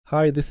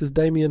Hi, this is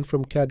Damien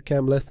from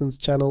CAD/CAM Lessons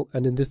channel,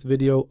 and in this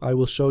video I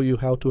will show you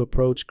how to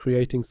approach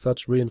creating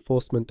such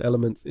reinforcement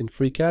elements in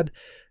FreeCAD.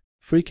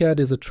 FreeCAD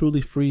is a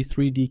truly free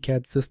 3D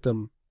CAD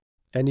system.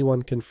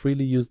 Anyone can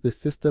freely use this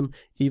system,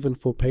 even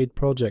for paid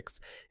projects.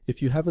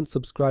 If you haven't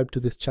subscribed to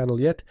this channel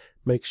yet,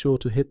 make sure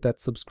to hit that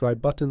subscribe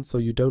button so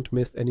you don't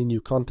miss any new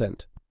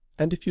content.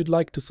 And if you'd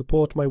like to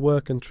support my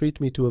work and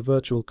treat me to a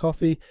virtual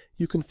coffee,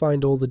 you can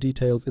find all the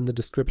details in the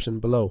description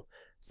below.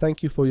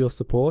 Thank you for your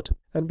support,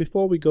 and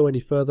before we go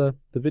any further,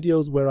 the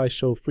videos where I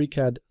show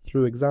FreeCAD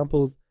through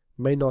examples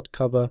may not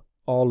cover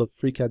all of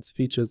FreeCAD's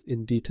features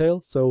in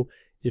detail, so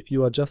if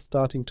you are just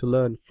starting to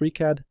learn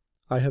FreeCAD,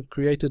 I have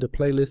created a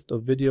playlist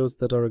of videos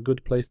that are a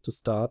good place to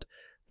start.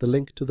 The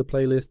link to the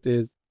playlist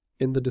is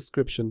in the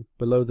description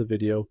below the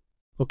video.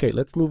 Okay,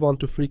 let's move on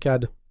to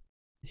FreeCAD.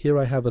 Here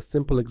I have a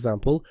simple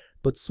example,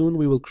 but soon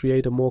we will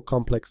create a more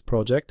complex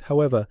project.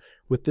 However,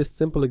 with this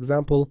simple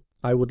example,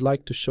 I would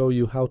like to show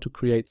you how to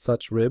create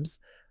such ribs.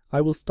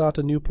 I will start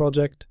a new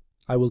project,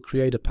 I will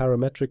create a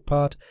parametric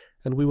part,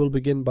 and we will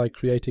begin by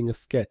creating a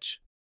sketch.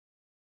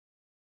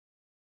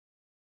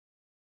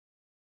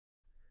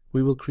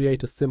 We will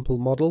create a simple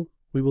model.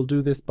 We will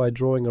do this by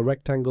drawing a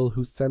rectangle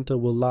whose center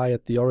will lie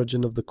at the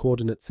origin of the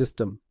coordinate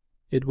system.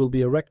 It will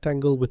be a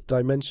rectangle with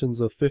dimensions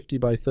of 50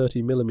 by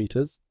 30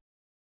 millimeters.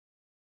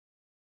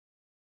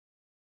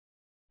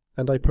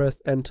 And I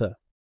press Enter.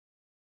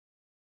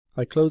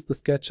 I close the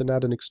sketch and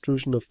add an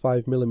extrusion of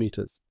 5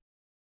 millimeters.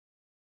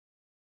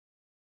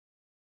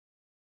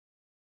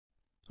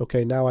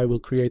 Okay, now I will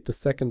create the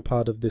second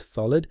part of this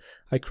solid.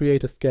 I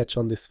create a sketch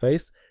on this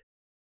face,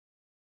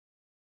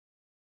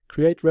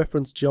 create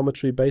reference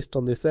geometry based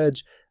on this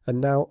edge, and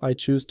now I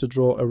choose to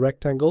draw a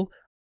rectangle.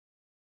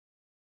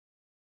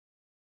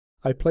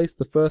 I place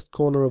the first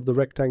corner of the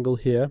rectangle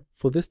here.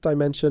 For this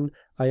dimension,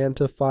 I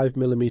enter 5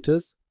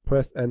 millimeters,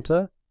 press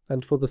Enter,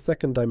 and for the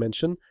second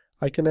dimension,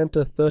 I can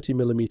enter 30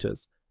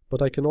 millimeters,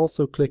 but I can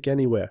also click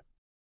anywhere.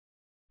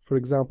 For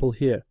example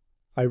here,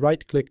 I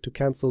right-click to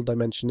cancel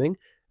dimensioning,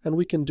 and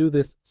we can do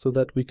this so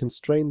that we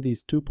constrain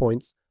these 2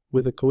 points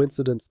with a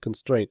coincidence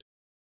constraint.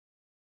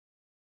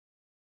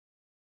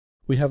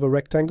 We have a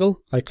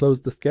rectangle, I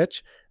close the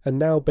sketch, and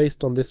now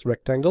based on this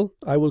rectangle,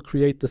 I will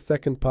create the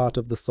second part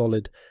of the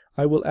solid.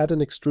 I will add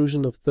an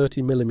extrusion of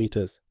 30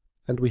 millimeters,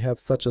 and we have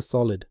such a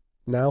solid.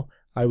 Now,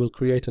 I will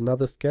create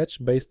another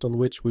sketch based on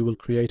which we will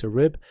create a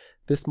rib.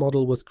 This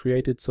model was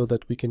created so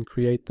that we can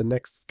create the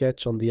next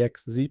sketch on the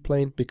XZ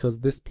plane because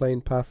this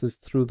plane passes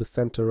through the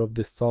center of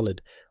this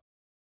solid.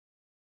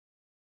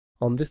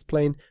 On this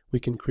plane, we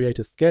can create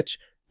a sketch,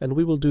 and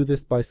we will do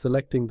this by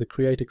selecting the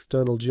Create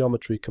External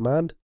Geometry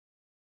command,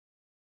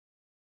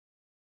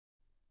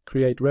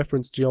 create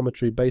reference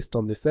geometry based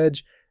on this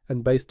edge,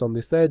 and based on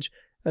this edge,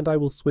 and I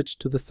will switch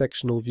to the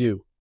sectional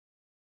view.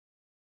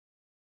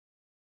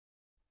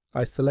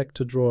 I select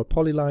to draw a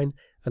polyline,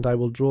 and I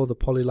will draw the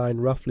polyline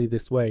roughly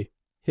this way.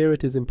 Here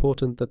it is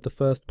important that the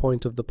first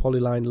point of the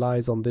polyline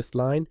lies on this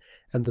line,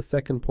 and the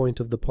second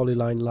point of the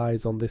polyline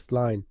lies on this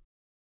line.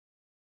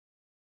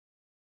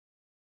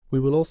 We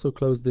will also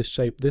close this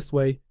shape this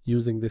way,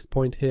 using this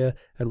point here,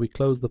 and we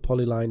close the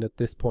polyline at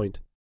this point.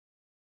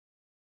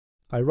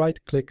 I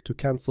right-click to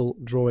cancel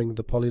drawing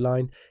the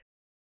polyline,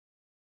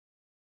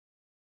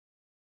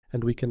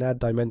 and we can add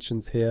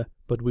dimensions here,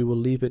 but we will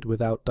leave it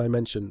without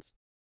dimensions.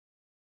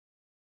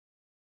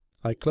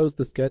 I close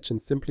the sketch and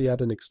simply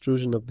add an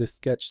extrusion of this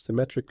sketch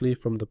symmetrically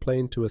from the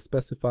plane to a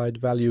specified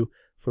value,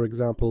 for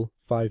example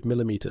 5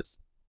 millimeters.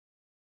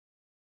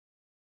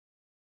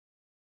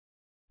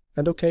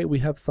 And okay, we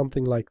have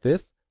something like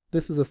this.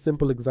 This is a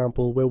simple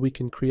example where we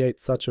can create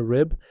such a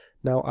rib.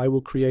 Now I will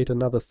create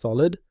another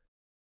solid.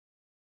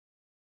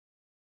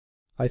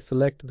 I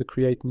select the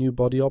Create New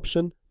Body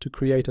option to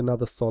create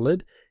another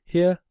solid.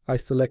 Here I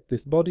select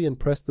this body and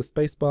press the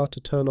spacebar to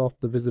turn off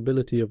the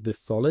visibility of this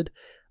solid.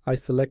 I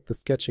select the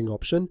sketching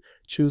option,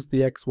 choose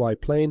the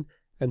XY plane,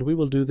 and we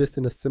will do this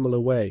in a similar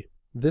way.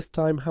 This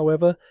time,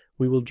 however,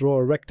 we will draw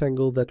a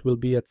rectangle that will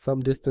be at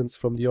some distance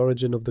from the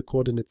origin of the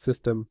coordinate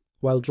system.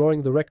 While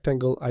drawing the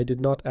rectangle, I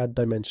did not add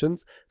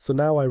dimensions, so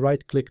now I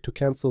right-click to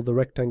cancel the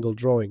rectangle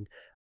drawing.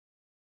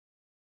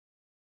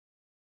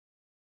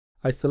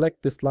 I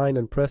select this line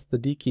and press the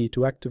D key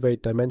to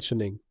activate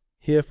dimensioning.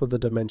 Here for the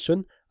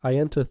dimension, I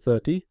enter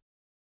 30,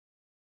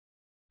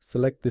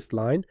 select this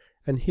line,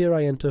 and here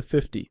I enter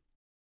 50.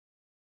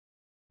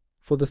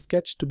 For the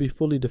sketch to be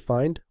fully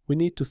defined, we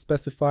need to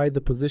specify the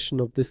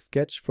position of this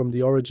sketch from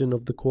the origin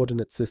of the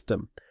coordinate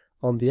system.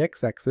 On the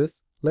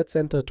x-axis, let's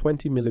enter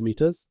 20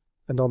 millimeters,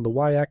 and on the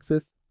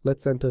y-axis,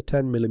 let's enter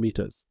 10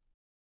 millimeters.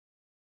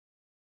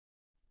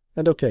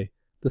 And okay,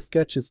 the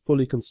sketch is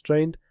fully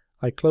constrained.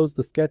 I close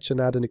the sketch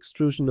and add an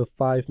extrusion of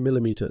 5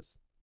 millimeters.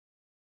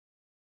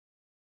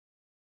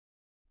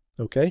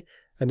 Okay,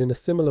 and in a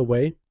similar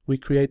way, we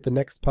create the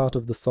next part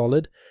of the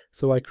solid.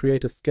 So I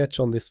create a sketch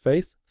on this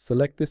face,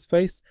 select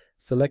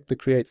the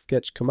Create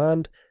Sketch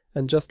command,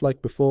 and just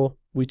like before,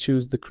 we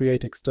choose the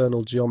Create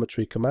External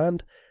Geometry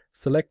command,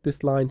 select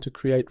this line to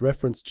create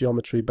reference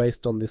geometry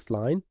based on this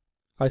line.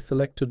 I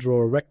select to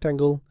draw a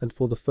rectangle, and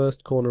for the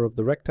first corner of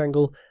the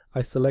rectangle,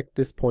 I select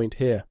this point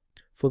here.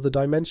 For the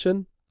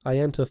dimension, I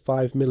enter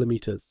 5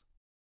 millimeters.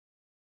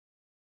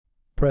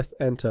 Press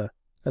Enter,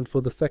 and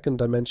for the second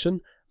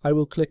dimension, I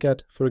will click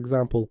at, for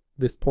example,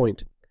 this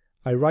point.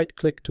 I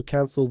right-click to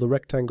cancel the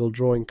rectangle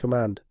drawing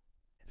command.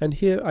 And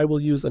here I will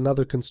use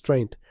another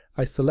constraint.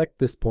 I select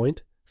this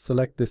point,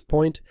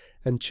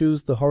 and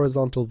choose the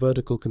horizontal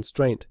vertical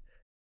constraint.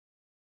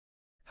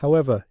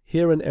 However,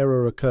 here an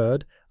error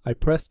occurred. I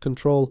press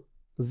Ctrl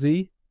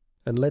Z,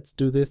 and let's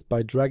do this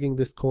by dragging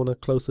this corner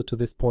closer to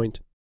this point.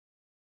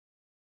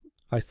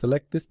 I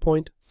select this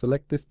point,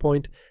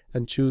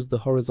 and choose the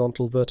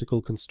horizontal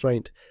vertical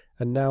constraint,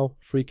 and now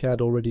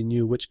FreeCAD already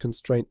knew which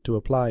constraint to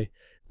apply.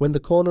 When the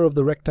corner of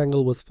the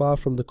rectangle was far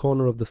from the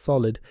corner of the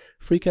solid,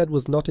 FreeCAD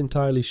was not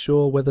entirely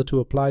sure whether to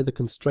apply the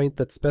constraint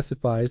that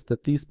specifies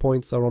that these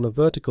points are on a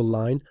vertical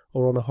line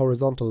or on a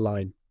horizontal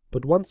line.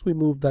 But once we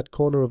moved that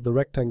corner of the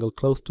rectangle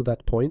close to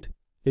that point,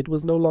 it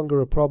was no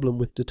longer a problem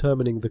with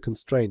determining the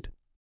constraint.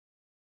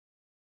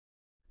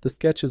 The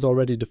sketch is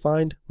already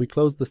defined. We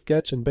close the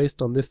sketch, and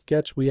based on this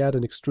sketch we add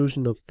an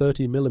extrusion of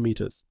 30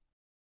 millimeters.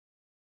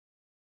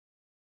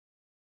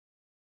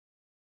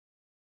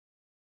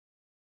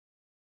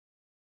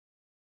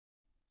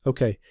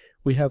 Okay,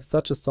 we have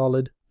such a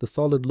solid. The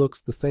solid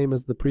looks the same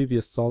as the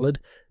previous solid,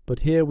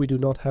 but here we do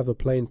not have a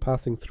plane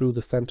passing through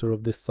the center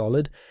of this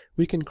solid.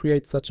 We can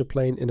create such a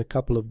plane in a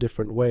couple of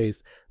different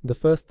ways. The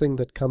first thing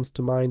that comes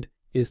to mind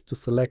is to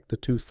select the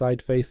two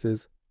side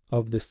faces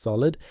of this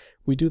solid.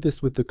 We do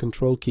this with the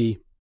Control key.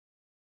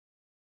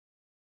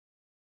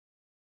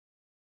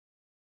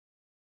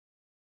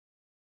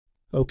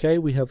 Okay,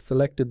 we have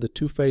selected the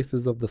two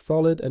faces of the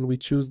solid, and we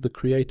choose the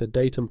Create a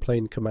Datum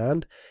Plane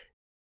command.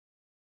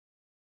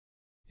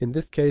 In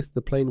this case,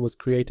 the plane was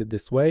created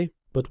this way,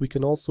 but we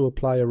can also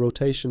apply a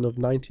rotation of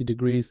 90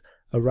 degrees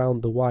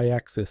around the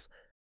y-axis.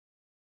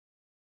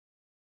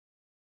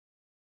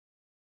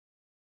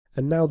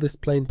 And now this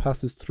plane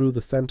passes through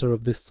the center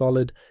of this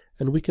solid,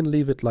 and we can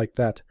leave it like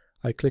that.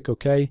 I click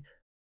OK.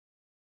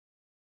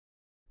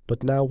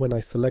 But now when I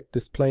select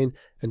this plane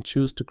and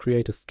choose to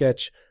create a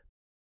sketch,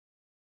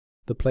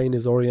 the plane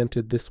is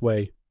oriented this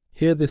way.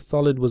 Here this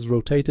solid was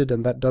rotated,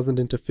 and that doesn't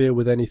interfere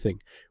with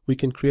anything. We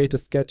can create a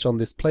sketch on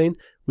this plane,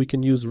 we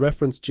can use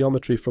reference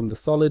geometry from the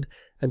solid,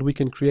 and we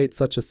can create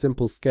such a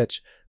simple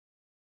sketch.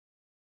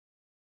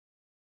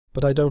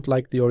 But I don't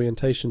like the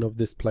orientation of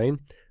this plane.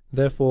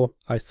 Therefore,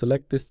 I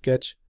select this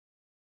sketch,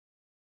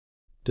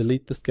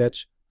 delete the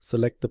sketch,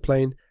 select the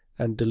plane,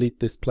 and delete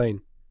this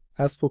plane.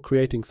 As for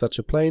creating such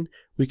a plane,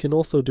 we can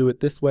also do it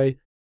this way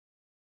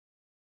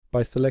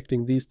by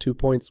selecting these 2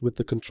 points with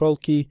the Control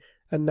key,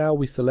 and now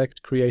we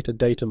select Create a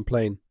Datum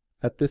Plane.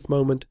 At this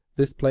moment,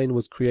 this plane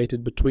was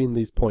created between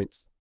these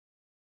points.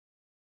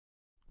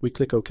 We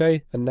click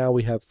OK, and now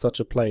we have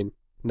such a plane.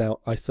 Now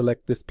I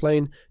select this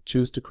plane,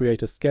 choose to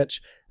create a sketch,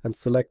 and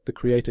select the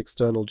Create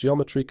External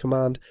Geometry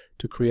command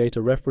to create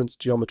a reference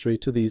geometry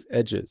to these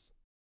edges.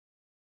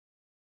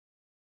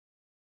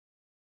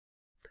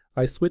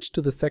 I switch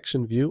to the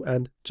section view,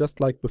 and,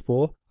 just like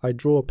before, I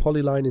draw a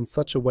polyline in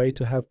such a way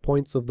to have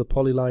points of the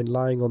polyline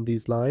lying on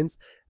these lines.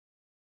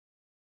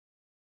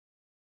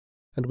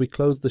 And we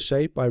close the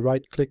shape. I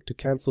right-click to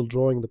cancel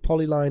drawing the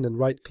polyline and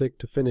right-click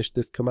to finish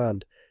this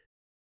command.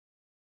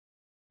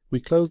 We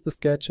close the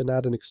sketch and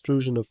add an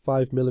extrusion of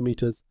 5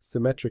 millimeters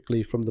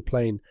symmetrically from the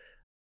plane.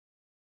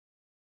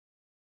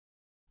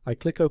 I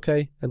click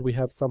OK, and we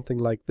have something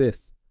like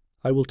this.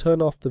 I will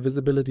turn off the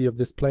visibility of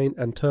this plane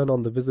and turn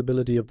on the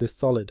visibility of this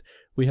solid.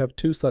 We have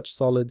 2 such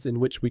solids in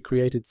which we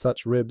created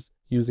such ribs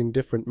using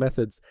different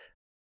methods.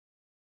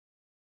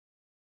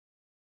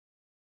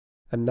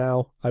 And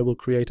now I will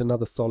create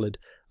another solid.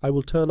 I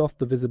will turn off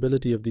the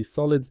visibility of these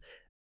solids,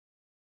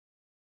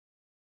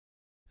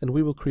 and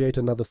we will create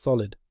another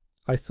solid.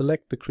 I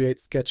select the Create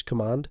Sketch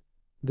command.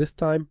 This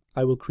time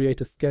I will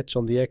create a sketch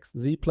on the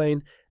XZ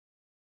plane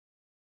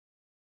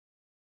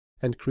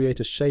and create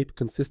a shape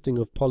consisting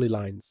of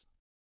polylines.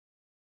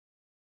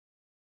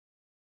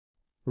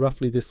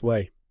 Roughly this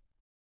way.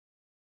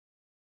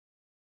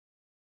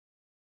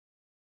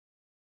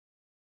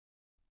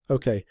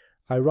 Okay,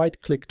 I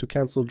right-click to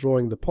cancel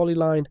drawing the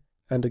polyline,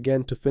 and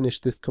again to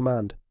finish this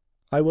command.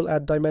 I will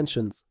add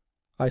dimensions.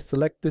 I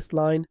select this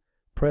line,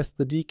 press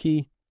the D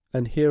key,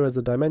 and here as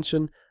a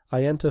dimension,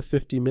 I enter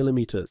 50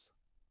 millimeters.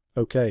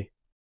 OK.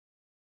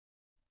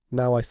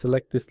 Now I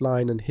select this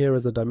line, and here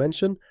as a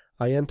dimension,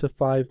 I enter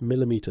 5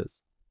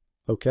 millimeters.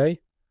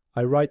 OK.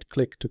 I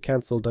right-click to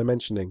cancel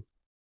dimensioning.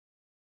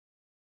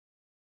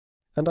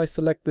 And I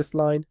select this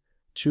line,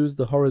 choose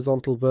the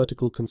horizontal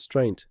vertical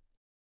constraint.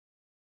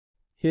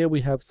 Here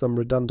we have some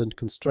redundant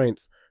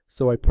constraints,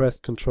 so I press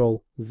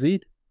Ctrl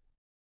Z.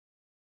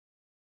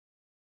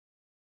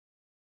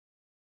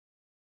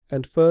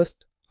 And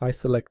first, I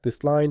select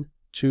this line,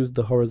 choose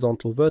the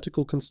horizontal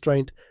vertical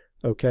constraint,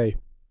 OK.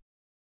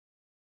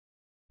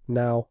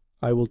 Now,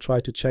 I will try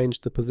to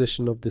change the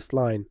position of this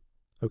line.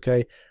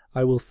 OK,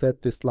 I will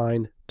set this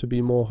line to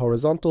be more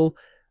horizontal.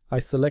 I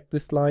select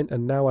this line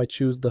and now I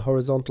choose the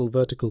horizontal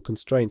vertical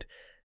constraint.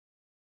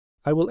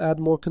 I will add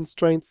more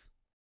constraints.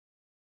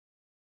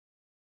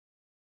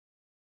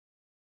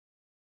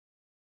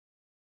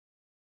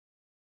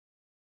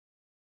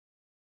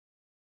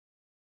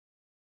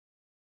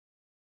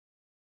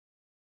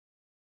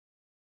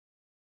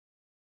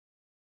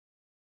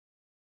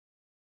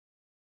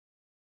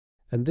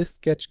 And this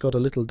sketch got a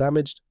little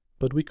damaged,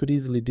 but we could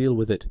easily deal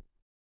with it.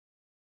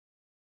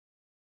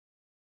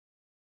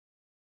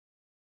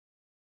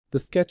 The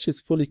sketch is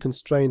fully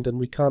constrained and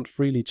we can't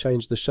freely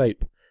change the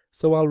shape,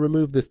 so I'll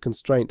remove this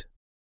constraint.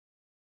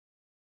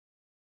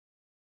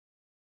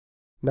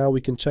 Now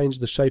we can change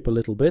the shape a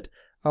little bit.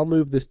 I'll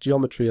move this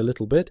geometry a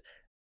little bit,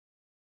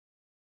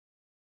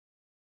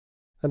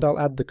 and I'll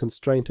add the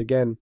constraint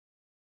again.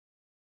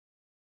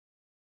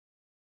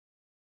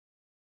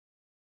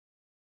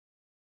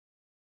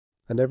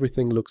 And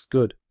everything looks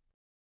good.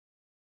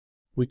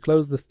 We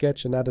close the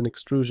sketch and add an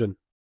extrusion,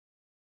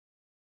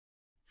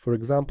 for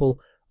example,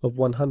 of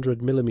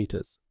 100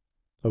 millimeters.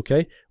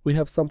 Okay, we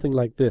have something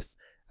like this,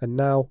 and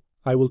now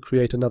I will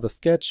create another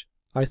sketch.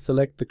 I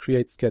select the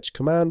Create Sketch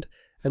command,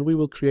 and we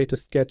will create a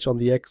sketch on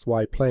the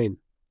XY plane.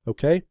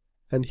 Okay,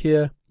 and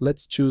here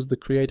let's choose the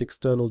Create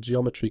External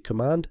Geometry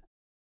command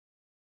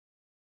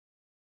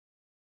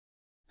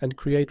and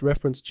create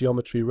reference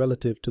geometry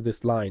relative to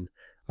this line.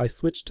 I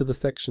switch to the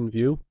section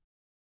view,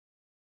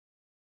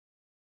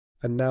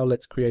 and now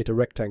let's create a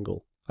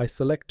rectangle. I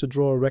select to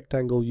draw a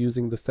rectangle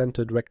using the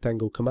Centered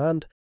Rectangle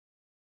command,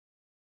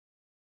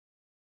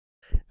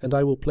 and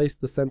I will place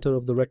the center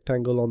of the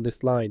rectangle on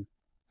this line.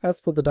 As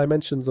for the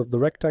dimensions of the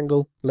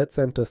rectangle, let's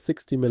enter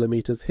 60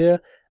 millimeters here,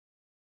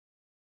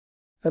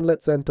 and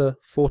let's enter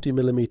 40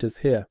 millimeters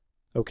here.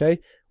 Okay,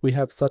 we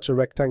have such a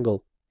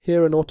rectangle.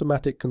 Here an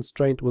automatic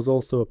constraint was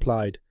also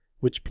applied,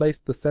 which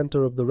placed the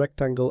center of the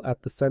rectangle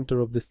at the center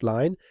of this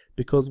line,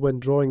 because when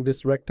drawing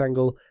this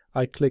rectangle,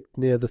 I clicked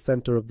near the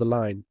center of the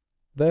line.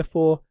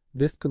 Therefore,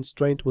 this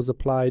constraint was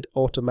applied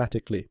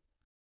automatically.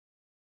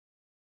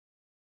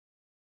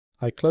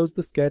 I close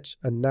the sketch,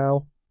 and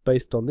now,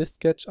 based on this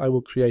sketch, I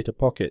will create a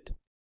pocket.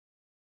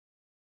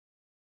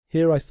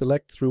 Here I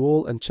select through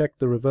all and check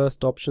the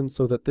reversed option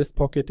so that this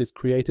pocket is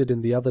created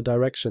in the other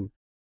direction.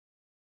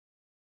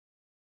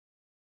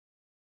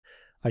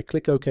 I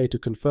click OK to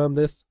confirm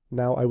this.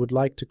 Now I would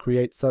like to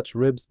create such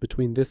ribs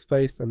between this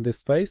face and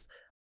this face.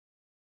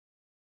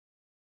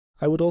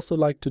 I would also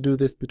like to do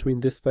this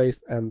between this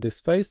face and this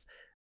face.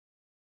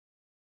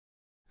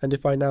 And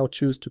if I now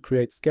choose to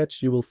create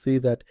sketch, you will see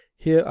that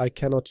here I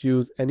cannot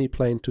use any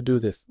plane to do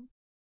this.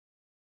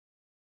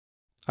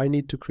 I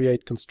need to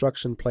create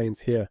construction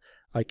planes here.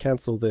 I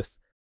cancel this.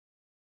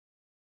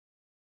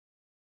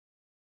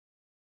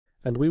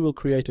 And we will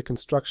create a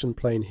construction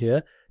plane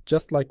here,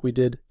 just like we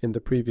did in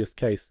the previous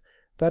case.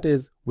 That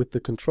is, with the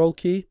Control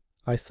key,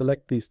 I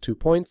select these 2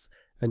 points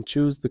and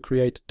choose the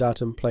Create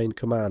Datum Plane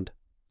command.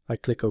 I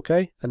click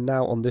OK, and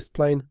now on this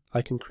plane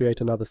I can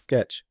create another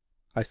sketch.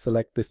 I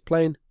select this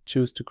plane,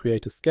 choose to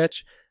create a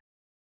sketch,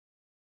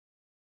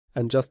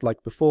 and just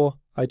like before,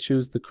 I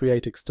choose the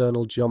Create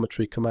External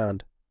Geometry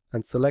command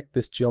and select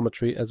this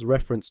geometry as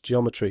reference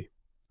geometry.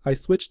 I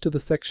switch to the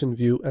section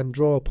view and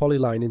draw a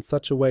polyline in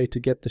such a way to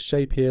get the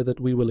shape here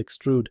that we will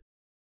extrude.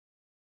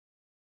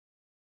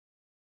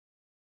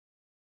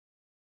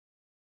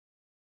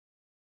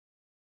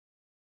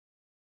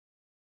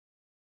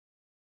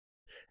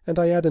 And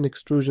I add an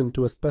extrusion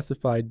to a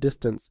specified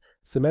distance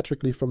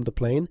symmetrically from the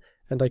plane,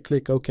 and I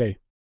click OK.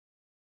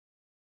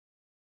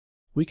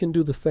 We can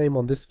do the same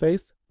on this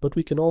face, but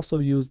we can also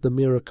use the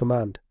mirror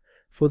command.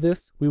 For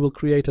this, we will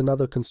create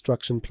another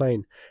construction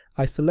plane.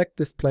 I select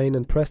this plane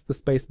and press the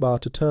spacebar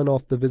to turn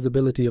off the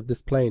visibility of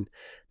this plane.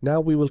 Now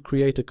we will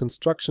create a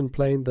construction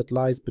plane that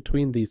lies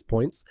between these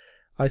points.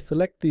 I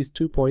select these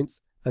 2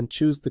 points and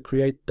choose the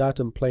Create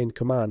Datum Plane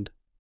command.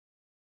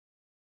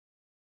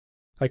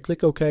 I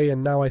click OK,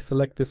 and now I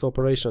select this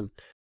operation.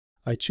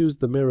 I choose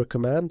the mirror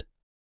command,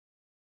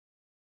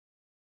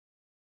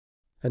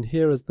 and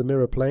here is the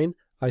mirror plane.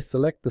 I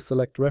select the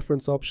Select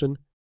Reference option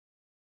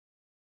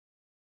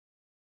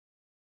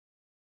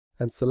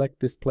and select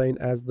this plane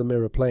as the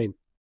mirror plane.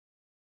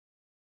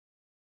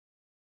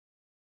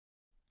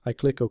 I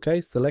click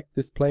OK, select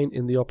this plane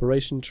in the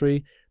operation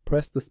tree,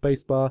 press the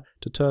spacebar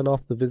to turn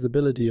off the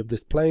visibility of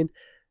this plane,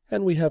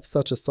 and we have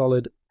such a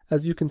solid.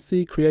 As you can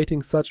see,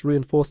 creating such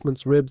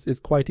reinforcements ribs is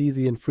quite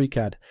easy in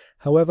FreeCAD.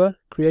 However,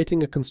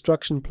 creating a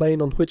construction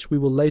plane on which we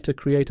will later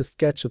create a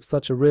sketch of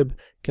such a rib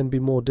can be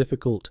more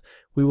difficult.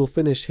 We will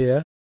finish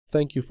here.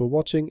 Thank you for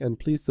watching, and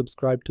please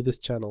subscribe to this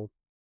channel.